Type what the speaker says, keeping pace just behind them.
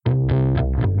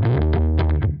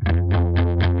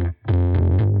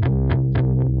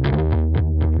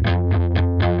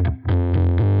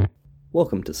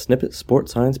welcome to Snippit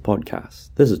Sports Science Podcast.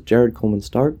 This is Jared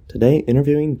Coleman-Stark, today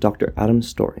interviewing Dr. Adam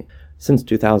Storey. Since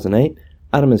 2008,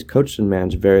 Adam has coached and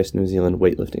managed various New Zealand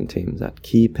weightlifting teams at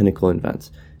key pinnacle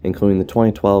events, including the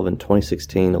 2012 and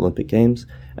 2016 Olympic Games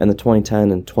and the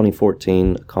 2010 and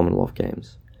 2014 Commonwealth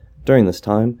Games. During this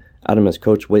time, Adam has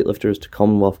coached weightlifters to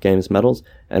Commonwealth Games medals,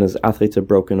 and his athletes have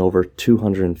broken over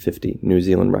 250 New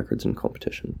Zealand records in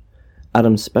competition.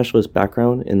 Adam's specialist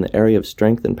background in the area of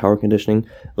strength and power conditioning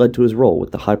led to his role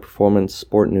with the High Performance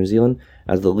Sport New Zealand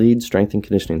as the lead strength and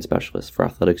conditioning specialist for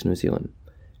Athletics New Zealand.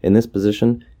 In this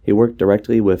position, he worked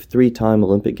directly with three-time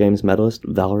Olympic Games medalist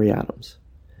Valerie Adams.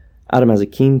 Adam has a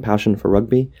keen passion for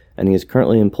rugby, and he is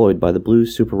currently employed by the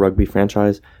Blues Super Rugby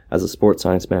franchise as a sports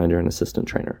science manager and assistant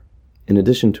trainer. In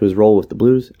addition to his role with the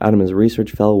Blues, Adam is a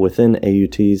research fellow within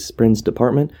AUT's Sprints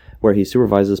department, where he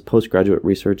supervises postgraduate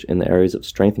research in the areas of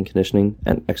strength and conditioning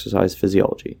and exercise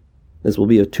physiology. This will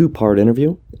be a two-part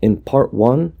interview. In part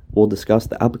one, we'll discuss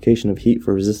the application of heat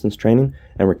for resistance training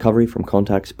and recovery from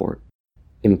contact sport.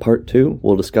 In part two,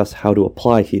 we'll discuss how to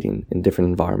apply heating in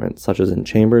different environments, such as in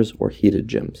chambers or heated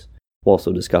gyms. We'll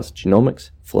also discuss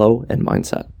genomics, flow, and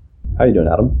mindset. How are you doing,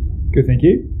 Adam? Good, thank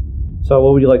you. So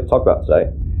what would you like to talk about today?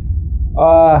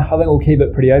 I think we'll keep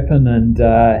it pretty open and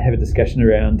have a discussion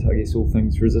around, I guess, all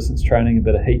things resistance training, a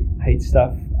bit of heat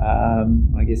stuff.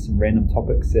 I guess some random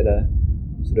topics that are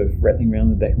sort of rattling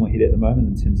around the back of my head at the moment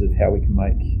in terms of how we can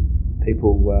make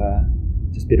people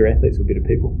just better athletes or better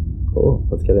people. Cool,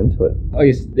 let's get into it. I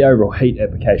guess the overall heat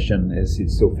application is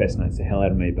still fascinates the hell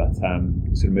out of me, but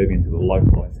sort of moving into the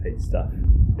localized heat stuff,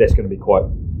 that's going to be quite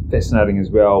fascinating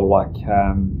as well. Like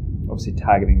obviously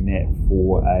targeting that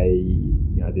for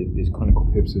there's clinical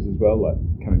purposes as well, like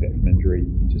coming back from injury,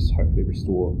 you can just hopefully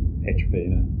restore atrophy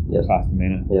in a faster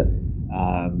manner. Yeah.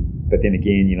 But then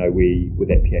again, we with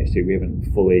that PhD, we haven't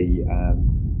fully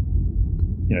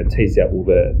teased out all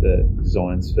the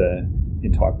designs for the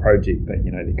entire project, but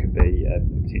there could be a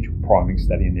potential priming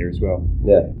study in there as well.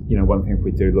 Yeah. One thing, if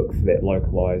we do look for that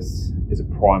localized as a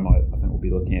prime, I think we'll be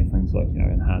looking at things like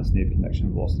enhanced nerve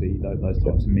conduction velocity, those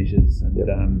types of measures. And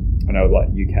I know like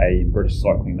UK and British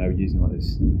cycling, they were using like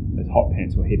those hot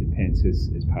pants or heated pants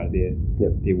as part of their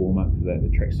warm up for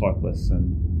the track cyclists.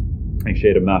 And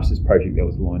actually had a master's project that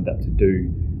was lined up to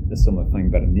do a similar thing,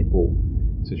 but a netball.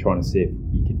 So trying to see if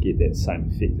you could get that same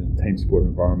effect in a team sport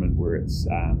environment where it's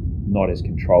not as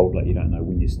controlled, like you don't know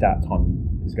when your start time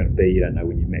is going to be, you don't know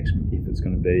when your maximum effort is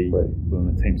going to be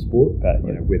within a team sport, but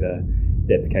whether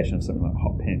the application of something like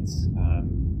hot pants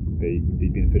would be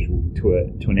beneficial to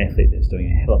an athlete that's doing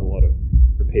a hell of a lot of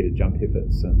repeated jump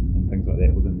efforts and things like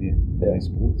that within their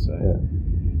sport. So,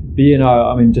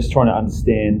 but just trying to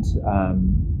understand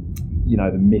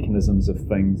the mechanisms of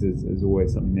things is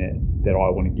always something that I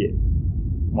want to get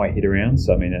my head around.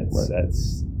 So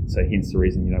it's so hence the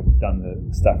reason we've done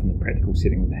the stuff in the practical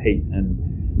setting with the heat and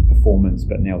performance,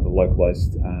 but now with the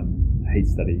localized heat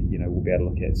study, we'll be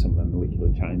able to look at some of the molecular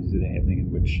changes that are happening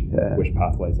and which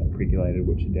pathways are upregulated,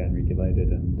 which are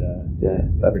downregulated, and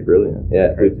that's brilliant.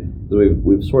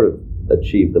 We've sort of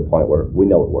achieved the point where we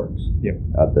know it works.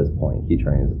 At this point, heat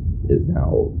training is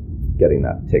now getting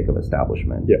that tick of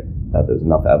establishment. That there's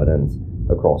enough evidence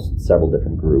across several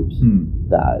different groups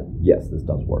that yes, this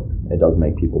does work. It does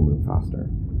make people move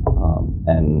faster.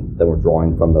 And then we're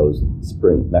drawing from those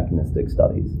sprint mechanistic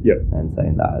studies and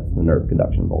saying that the nerve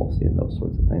conduction velocity and those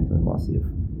sorts of things. And we want to see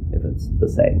if it's the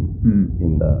same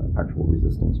in the actual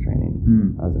resistance training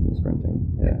as in the sprinting.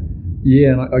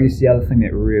 Yeah, and I guess the other thing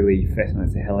that really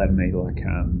fascinates the hell out of me, like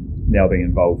now being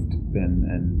involved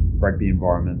in rugby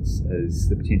environments, is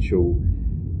the potential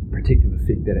protective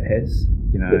effect that it has.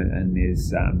 And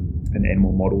there's in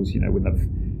animal models, when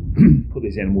they've put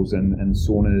these animals in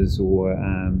saunas or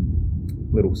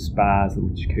little spas, little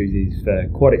jacuzzis for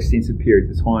quite extensive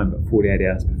periods of time, but 48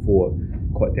 hours before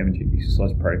quite damaging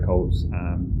exercise protocols,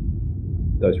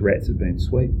 those rats have been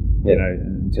sweet,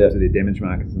 in terms of their damage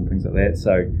markers and things like that.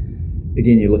 So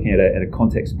again, you're looking at a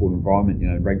contact sport environment,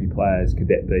 rugby players, could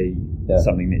that be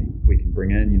something that we can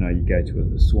bring in? You go to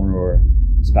a sauna or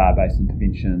a spa-based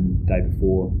intervention day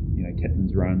before,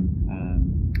 captain's run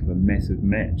of a massive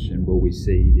match, and will we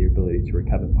see their ability to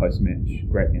recover post-match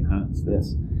greatly enhanced? I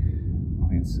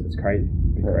think it's crazy.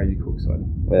 It'd be crazy cool, exciting.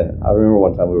 Yeah, I remember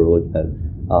one time we were looking at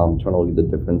trying to look at the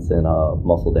difference in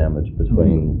muscle damage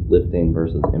between lifting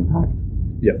versus impact.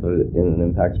 In an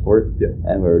impact sport,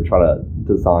 and we were trying to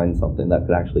design something that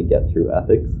could actually get through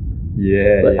ethics.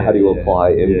 How do you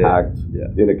apply impact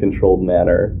in a controlled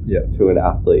manner to an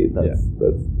athlete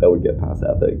that would get past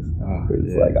ethics?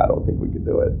 I don't think we could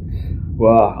do it.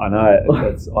 Well, I know.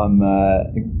 I'm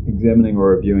examining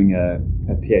or reviewing a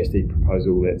a PhD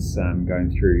proposal that's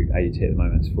going through AUT at the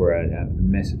moment. It's for a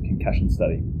massive concussion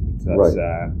study. So Right.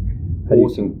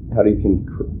 Awesome. How do you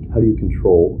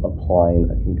control applying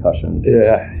a concussion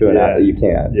Yeah, to an yeah. athlete? You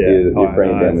can't. Yeah. You're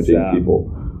brain damaging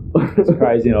people. It's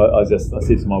crazy. And I said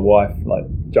to my wife, like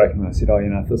jokingly, I said,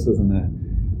 if this was in the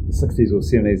 60s or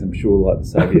 70s, I'm sure like the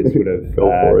Soviets would have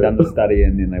done the study,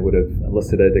 and then they would have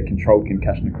elicited a controlled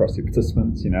concussion across their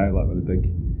participants, like with a big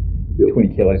 20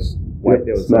 kilos weight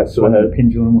that was like swinging a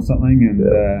pendulum or something, and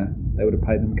they would have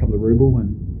paid them a couple of ruble,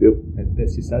 and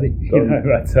that's your study. But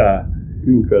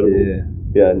incredible.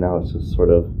 Yeah, now it's just sort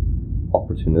of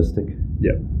opportunistic.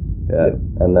 Yeah.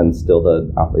 And then still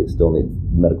the athlete still needs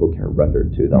medical care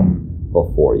rendered to them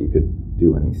before you could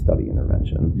do any study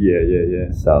intervention.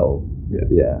 So so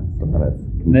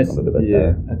then it's a bit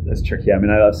there. That's tricky. I mean,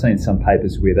 I've seen some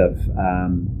papers where they've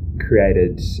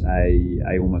created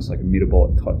a almost like a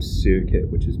metabolic type circuit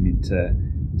which is meant to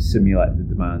simulate the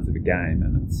demands of a game,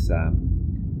 and it's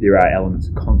there are elements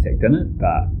of contact in it,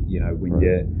 but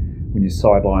when you're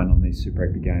sidelined on these Super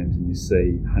Rugby games and you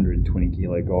see 120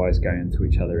 kilo guys going into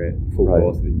each other at full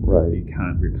velocity, you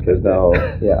can't replicate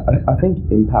that. I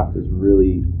think impact is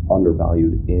really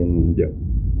undervalued in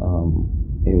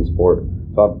sport.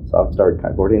 So I've started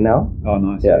kiteboarding now. Oh,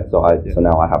 nice. Yeah. So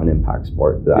now I have an impact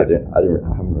sport. I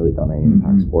haven't really done any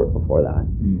impact sport before that,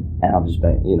 and I've just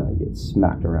been you get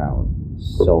smacked around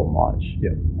so much.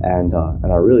 And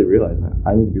I really realized that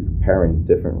I need to be preparing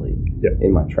differently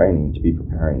in my training to be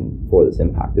preparing for this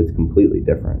impact. It's completely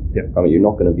different. I mean, you're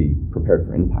not going to be prepared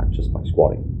for impact just by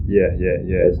squatting.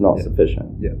 It's not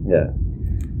sufficient.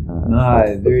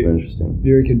 That's very interesting.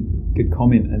 Very good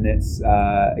comment, and that's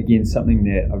again something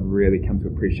that I've really come to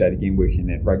appreciate again working in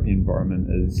that rugby environment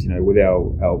is with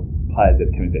our players that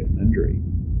are coming back from injury.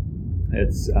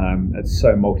 It's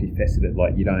so multifaceted.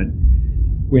 Like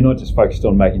we're not just focused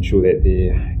on making sure that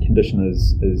their condition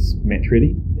is match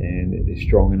ready and that they're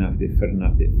strong enough, they're fit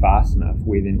enough, they're fast enough.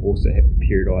 We then also have to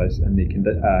periodise in their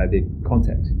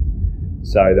contact.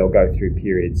 So they'll go through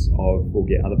periods we'll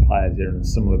get other players that are in a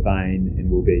similar vein, and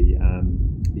we'll be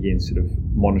again sort of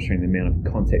monitoring the amount of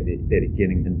contact that they're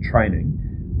getting in training,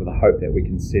 with a hope that we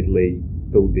can steadily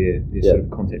build their sort of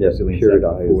contact resilience.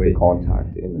 Periodise the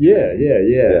contact in the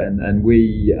training. And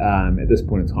we at this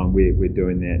point in time we're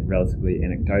doing that relatively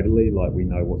anecdotally. Like we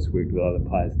know what's worked with other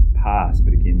players in the past,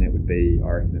 but again that would be, I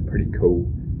reckon, a pretty cool,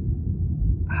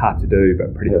 hard to do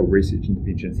but pretty cool research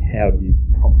interventions. How do you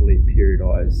properly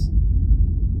periodise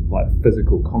like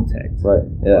physical contact, like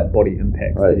body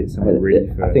impact to get someone ready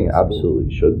for? I think it absolutely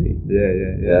should be.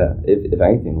 If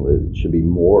anything, it should be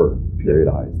more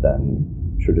periodized than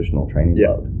traditional training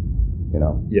load.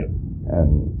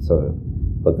 And so,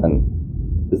 but then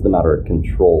it's the matter of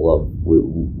control of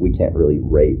we can't really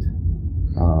rate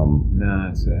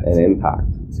an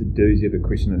impact. It's a doozy of a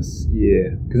question.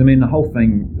 Because I mean the whole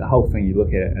thing you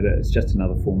look at it, it's just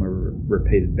another form of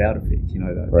repeated bout effect.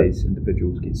 These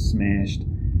individuals get smashed.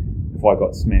 If I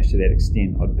got smashed to that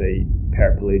extent, I'd be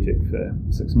paraplegic for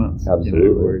 6 months.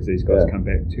 Absolutely. Whereas these guys come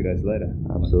back 2 days later.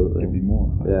 Absolutely. Give me more.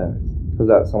 Because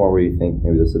that's somewhere where you think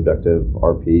maybe the subjective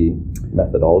RP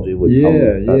methodology would come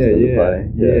best into play.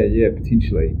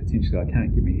 Potentially. I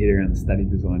can't get my head around the study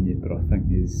design yet, but I think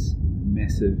there's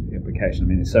massive application. I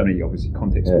mean, there's so many obviously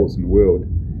contact sports in the world.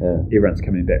 Everyone's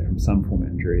coming back from some form of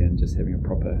injury, and just having a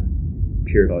proper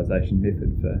periodisation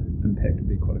method for impact would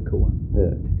be quite a cool one.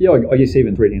 I guess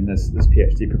even reading this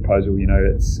PhD proposal,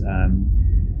 it's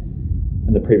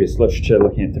in the previous literature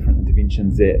looking at different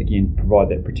interventions that again provide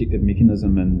that protective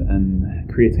mechanism, and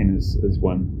creatine is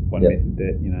one method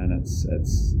that and it's a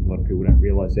lot of people don't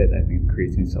realise that. They think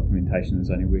creatine supplementation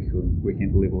is only working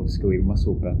at the level of skeletal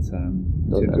muscle, but in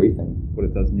terms everything. of what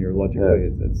it does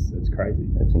neurologically, it's crazy.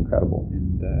 It's incredible,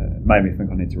 and it made me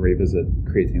think I need to revisit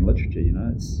creatine literature.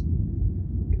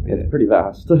 It's pretty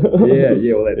vast. Well, that's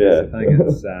the thing.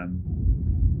 It's,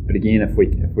 but again, if we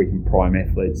can prime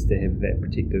athletes to have that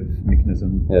protective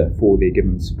mechanism for their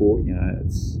given sport,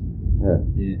 it's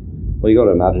Well, you got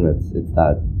to imagine it's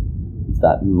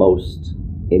that most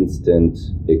instant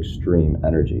extreme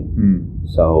energy.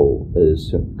 So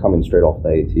is coming straight off the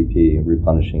ATP,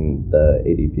 replenishing the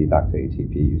ADP back to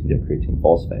ATP using the creatine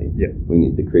phosphate. We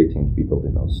need the creatine to be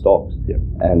building those stocks.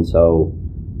 And so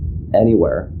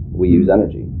anywhere we use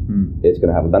energy, it's going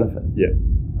to have a benefit.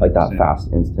 Like that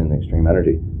fast, instant, extreme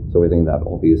energy. So we think that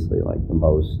obviously like the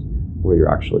most where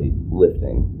you're actually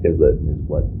lifting is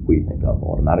what we think of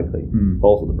automatically. But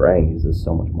also the brain uses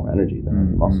so much more energy than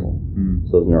any muscle.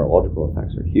 So those neurological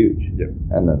effects are huge.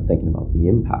 And then thinking about the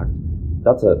impact,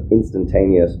 that's an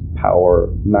instantaneous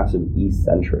power, massive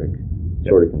eccentric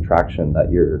sort of contraction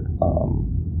that you're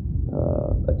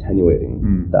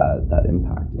attenuating that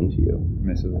impact into you.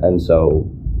 Massively. And so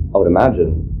I would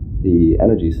imagine the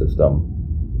energy system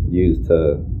used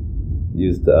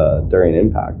during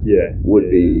impact would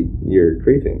be your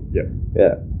creatine. Yeah.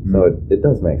 So it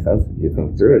does make sense if you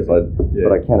think through it, but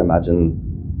I can't imagine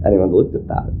anyone's looked at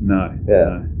that. No.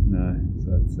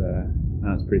 So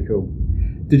it's pretty cool.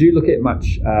 Did you look at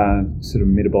much sort of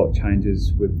metabolic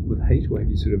changes with heat, or have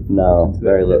you sort of no,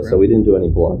 very little. So we didn't do any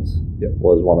bloods.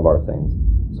 Was one of our things.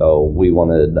 So we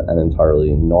wanted an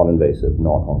entirely non-invasive,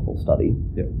 non-harmful study.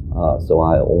 So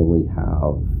I only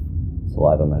have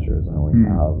saliva measures. I only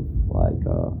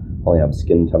have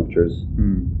skin temperatures.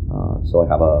 So I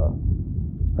have a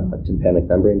tympanic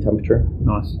membrane temperature.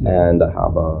 Nice. And I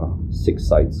have 6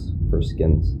 sites for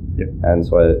skins. And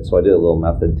so I did a little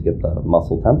method to get the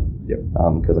muscle temp.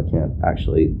 Because I can't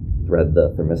actually thread the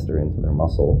thermistor into their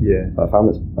muscle. But I found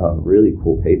this really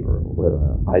cool paper with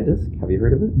an eye disc. Have you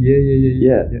heard of it?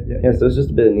 Yeah. So it's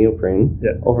just a bit of neoprene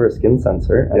over a skin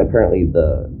sensor, and apparently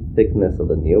the thickness of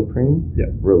the neoprene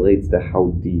relates to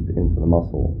how deep into the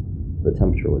muscle the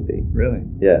temperature would be. Really?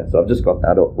 Yeah. So I've just got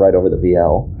that right over the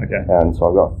VL. Okay. And so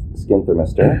I've got skin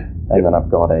thermistor, and then I've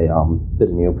got a bit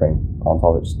of neoprene on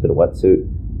top of it, just a bit of wetsuit.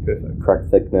 Perfect. Correct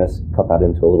thickness, cut that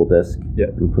into a little disc,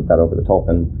 and put that over the top.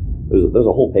 And there's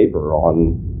a whole paper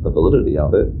on the validity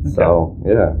of it. Okay. So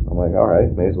I'm like, all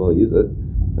right, may as well use it.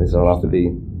 At least I don't have to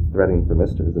be threading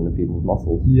thermistors into people's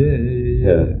muscles.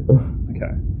 Yeah.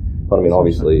 Okay. But I mean,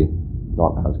 obviously,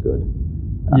 not as good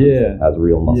as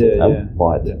real muscle temp.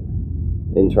 But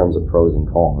in terms of pros and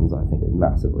cons, I think it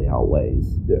massively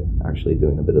outweighs actually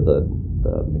doing a bit of the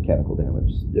mechanical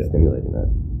damage, stimulating it.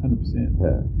 100%.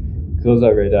 Yeah. Because I was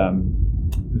over at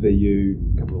VU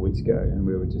a couple of weeks ago, and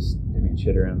we were just having a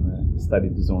chat around the study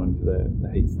design for the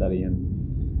heat study, and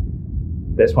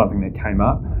that's one thing that came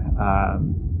up.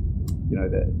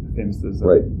 The thermistors.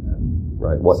 Right.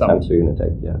 What temps are you going to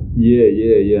take? Yeah.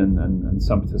 And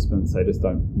some participants, they just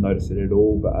don't notice it at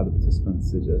all, but other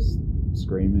participants are just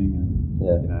screaming,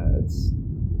 and it's.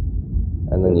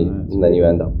 And then you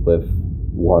end up with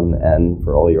one N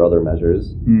for all your other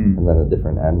measures, and then a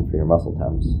different N for your muscle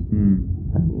temps.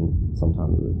 And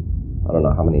sometimes, I don't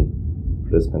know how many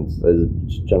participants, is it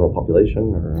just general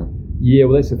population or? Yeah,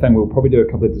 well that's the thing, we'll probably do a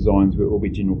couple of designs where it will be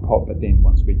general pop, but then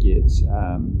once we get,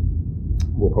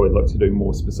 we'll probably look to do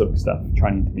more specific stuff,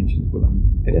 training interventions within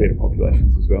athletic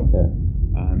populations as well.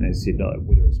 As I said,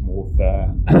 whether it's more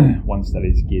for one study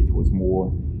is geared towards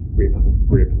more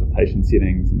rehabilitation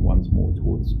settings, and one's more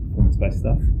towards performance-based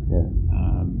stuff.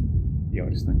 I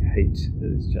just think heat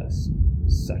is just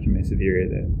such a massive area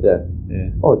there.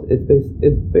 Oh, it's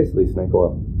basically snake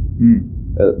oil.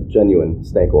 Genuine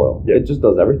snake oil. It just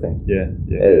does everything.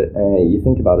 And you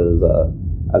think about it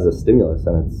as a stimulus,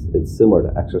 and it's similar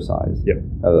to exercise.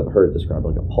 I've heard it described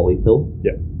like a poly pill.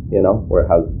 Where it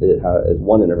has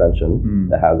one intervention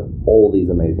that has all these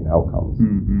amazing outcomes.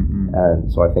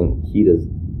 And so I think heat is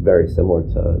very similar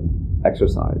to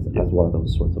exercise as one of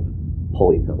those sorts of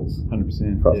poly pills.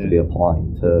 100%. For us to be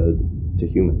applying to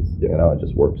humans. It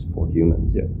just works for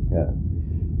humans.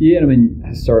 Yeah, and I mean,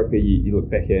 historically, you look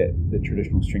back at the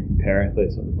traditional strength and power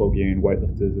athletes, like the Bulgarian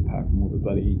weightlifters, apart from all the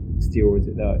bloody steroids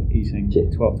that they were eating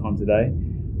 12 times a day.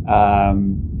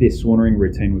 Their sauntering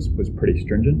routine was pretty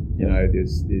stringent.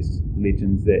 There's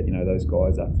legends that those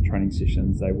guys after training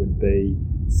sessions they would be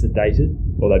sedated,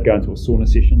 or they'd go into a sauna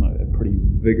session, like a pretty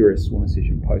vigorous sauna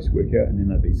session post workout, and then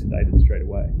they'd be sedated straight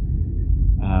away.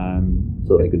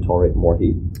 So they could tolerate more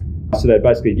heat. So they'd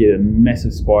basically get a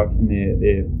massive spike in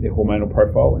their hormonal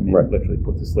profile, and then literally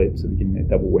put to sleep. So they're getting that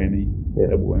double whammy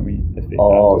effect.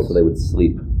 Afterwards. So they would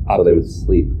sleep.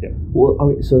 Yeah. Well,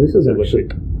 okay, so this is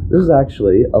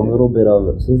actually a little bit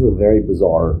of. So this is a very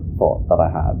bizarre thought that I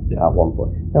had at one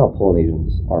point.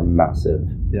 Polynesians are massive,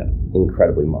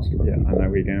 incredibly muscular people. I know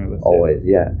where you're going with this. Always,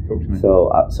 Talk to me.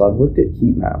 So I've looked at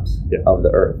heat maps of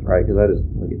the Earth, right? Because I just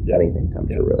look at anything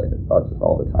temperature related, just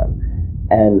all the time.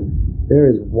 And there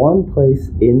is one place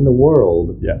in the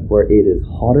world where it is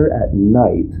hotter at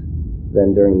night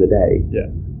than during the day,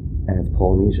 and it's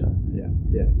Polynesia.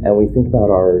 And we think about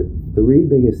our 3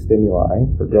 biggest stimuli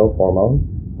for growth hormone.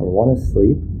 Number 1 is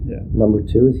sleep. Number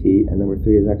 2 is heat, and number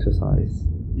 3 is exercise.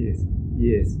 Yes.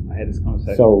 I had this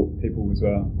conversation with people as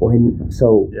well.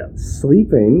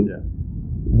 Sleeping,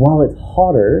 while it's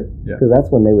hotter, because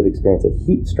that's when they would experience a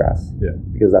heat stress,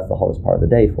 because that's the hottest part of the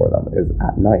day for them, is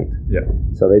at night.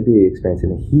 So they'd be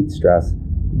experiencing a heat stress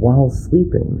while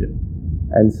sleeping.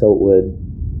 And so it would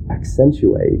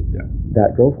accentuate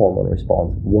that growth hormone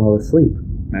response while asleep.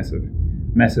 Massive.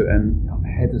 massive. And I've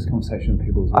had this conversation with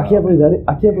people as well. I can't believe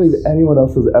anyone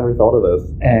else has ever thought of this.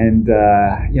 And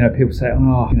people say,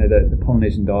 the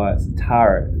Polynesian diet's the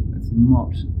tara. It's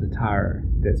not the tara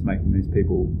that's making these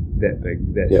people that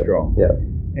big, that strong. Yeah.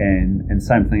 And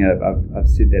same thing. I've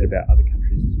said that about other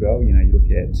countries as well. You look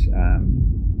at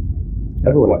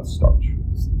everyone has starch.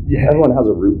 Yeah. Everyone has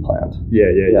a root plant.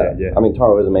 Yeah. I mean,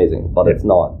 taro is amazing, but it's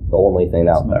not the only thing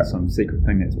out there. It's not some secret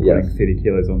thing that's putting 30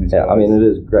 kilos on these guys. I mean, it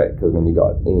is great because you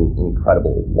got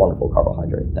incredible, wonderful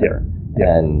carbohydrate there,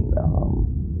 and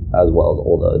as well as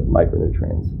all the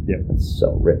micronutrients. Yeah, it's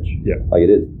so rich. Yeah, like it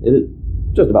is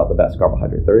just about the best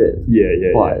carbohydrate there is.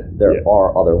 Yeah. But there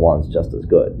are other ones just as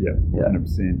good. Yeah,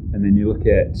 100%. And then you look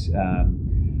at, I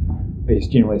guess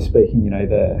generally speaking,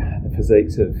 the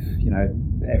physiques of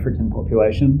the African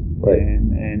population, right.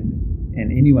 and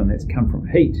anyone that's come from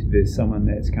heat. There's someone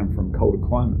that's come from colder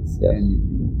climates, and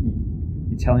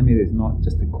you're telling me there's not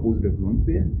just a causative link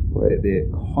there, right. that they're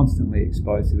constantly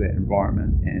exposed to that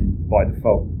environment, and by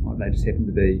default, they just happen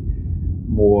to be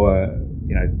more,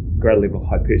 greater level of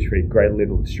hypertrophy, greater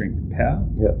level of strength and power.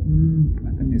 Yeah,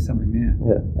 I think there's something there.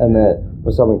 Yeah, and that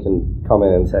when someone can come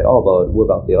in and say, but what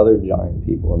about the other giant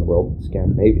people in the world,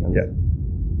 Scandinavians? Yeah.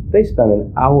 They spend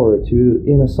an hour or two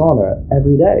in a sauna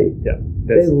every day. Yeah.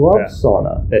 They love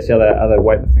sauna. That's the other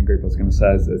weightlifting group I was going to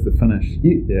say is the Finnish.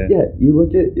 You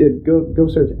look at it, go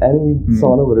search any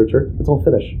sauna literature. It's all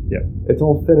Finnish. Yeah. It's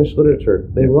all Finnish literature.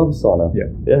 They love sauna.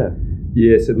 Yeah.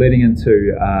 So leading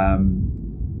into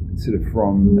sort of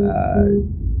from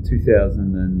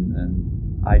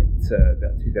 2008 to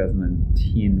about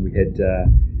 2010, we had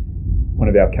one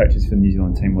of our coaches for the New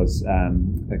Zealand team was a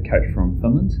coach from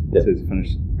Finland. So he's a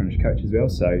Finnish coach as well.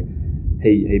 So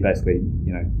he basically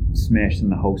smashed in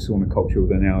the whole sauna culture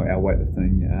within our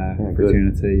weightlifting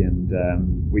fraternity, and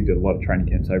we did a lot of training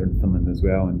camps over in Finland as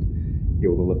well. And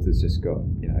all the lifters just got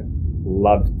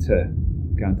loved to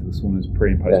go into the saunas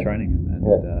pre and post training,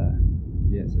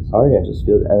 I reckon it just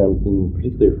feels, and I mean,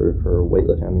 particularly for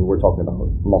weightlifting, I mean, we're talking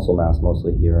about muscle mass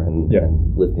mostly here and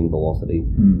lifting velocity,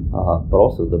 but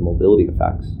also the mobility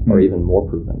effects are even more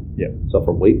proven. Yeah. So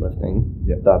for weightlifting,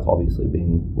 that's obviously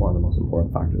being one of the most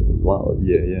important factors as well.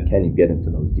 Can you get into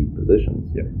those deep positions,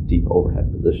 deep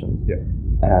overhead positions? Yeah.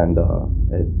 And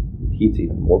heat's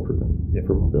even more proven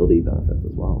for mobility benefits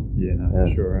as well.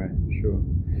 Sure.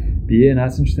 But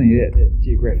that's interesting. That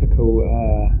geographical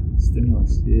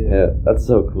stimulus. Yeah, that's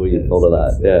so cool. You thought of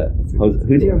that.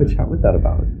 Who do you have a chat with that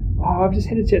about? I've just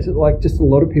had a chat to just a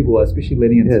lot of people, especially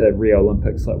leading into the Rio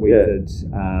Olympics. Like we did,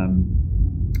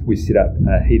 we set up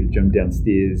a heated gym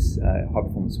downstairs, High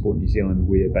Performance Sport New Zealand,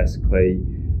 where basically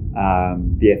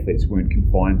the athletes weren't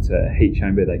confined to a heat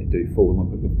chamber. They could do full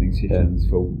Olympic lifting sessions,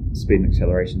 full speed and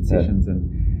acceleration sessions, and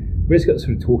we just got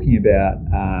sort of talking about.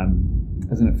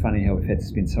 Isn't it funny how we've had to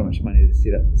spend so much money to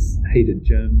set up this heated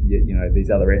gym? Yet these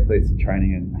other athletes are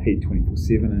training in heat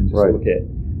 24/7, and just look at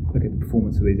the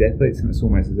performance of these athletes, and it's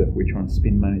almost as if we're trying to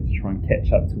spend money to try and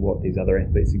catch up to what these other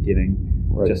athletes are getting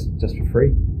just for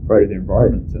free through their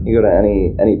environment. And you go to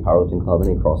any powerlifting club,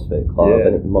 any CrossFit club,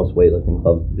 most weightlifting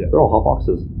clubs, they're all hot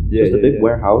boxes. Just a big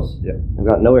warehouse. They've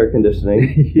got no air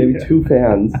conditioning, maybe 2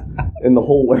 fans in the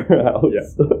whole warehouse. You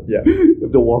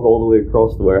have to walk all the way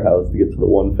across the warehouse to get to the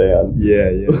one fan.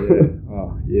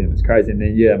 It's crazy. And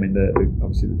then I mean,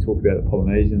 obviously the talk about the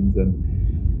Polynesians, and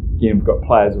again, we've got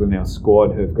players within our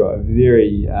squad who've got a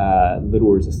very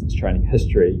little resistance training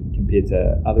history compared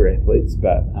to other athletes,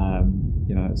 but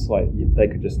it's like they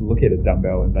could just look at a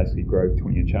dumbbell and basically grow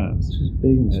 20-inch arms. It's just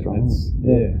big and strong.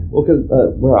 Well, because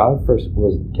where I first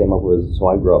came up was, so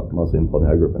I grew up mostly in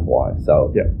Polynesian. I grew up in Hawaii,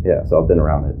 so so I've been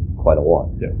around it quite a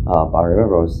lot. But I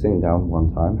remember I was sitting down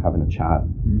one time having a chat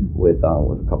with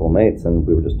a couple of mates, and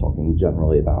we were just talking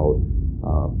generally about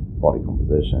body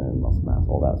composition, muscle mass,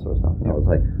 all that sort of stuff. And I was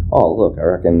like, oh, look, I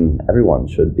reckon everyone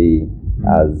should be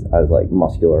as like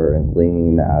muscular and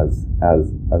lean as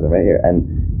I'm right here.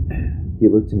 And he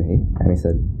looked at me and he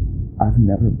said, I've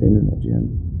never been in a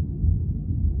gym.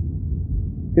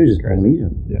 He was just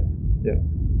Polynesian. Yeah.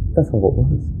 That's all it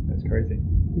was. That's crazy.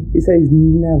 He said he's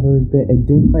never been, and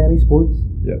didn't play any sports.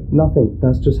 Nothing.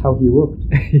 That's just how he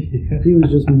looked. He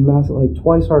was just massive, like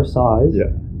twice our size.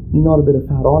 Not a bit of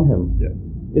fat on him.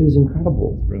 It was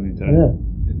incredible. It's brilliant.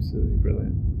 Absolutely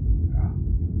brilliant.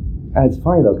 And it's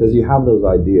funny though, because you have those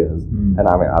ideas, and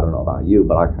I mean, I don't know about you,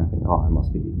 but I kind of think, I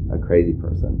must be a crazy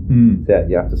person. So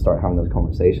you have to start having those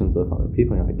conversations with other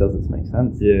people, and you're like, does this make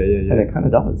sense? And it kind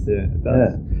of does. It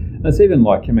does. And it's even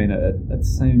like, I mean, it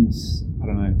seems, I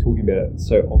don't know, talking about it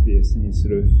so obvious, and you're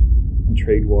sort of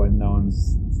intrigued why no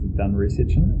one's sort of done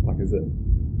research on it. Like, is it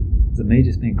me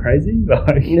just being crazy?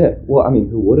 Like, well, I mean,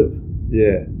 who would have?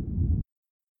 Yeah.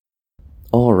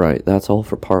 All right, that's all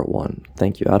for part 1.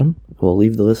 Thank you, Adam. We'll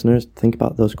leave the listeners to think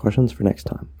about those questions for next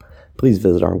time. Please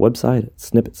visit our website at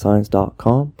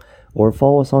snippetscience.com or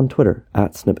follow us on Twitter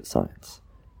at snippetscience.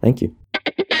 Thank you.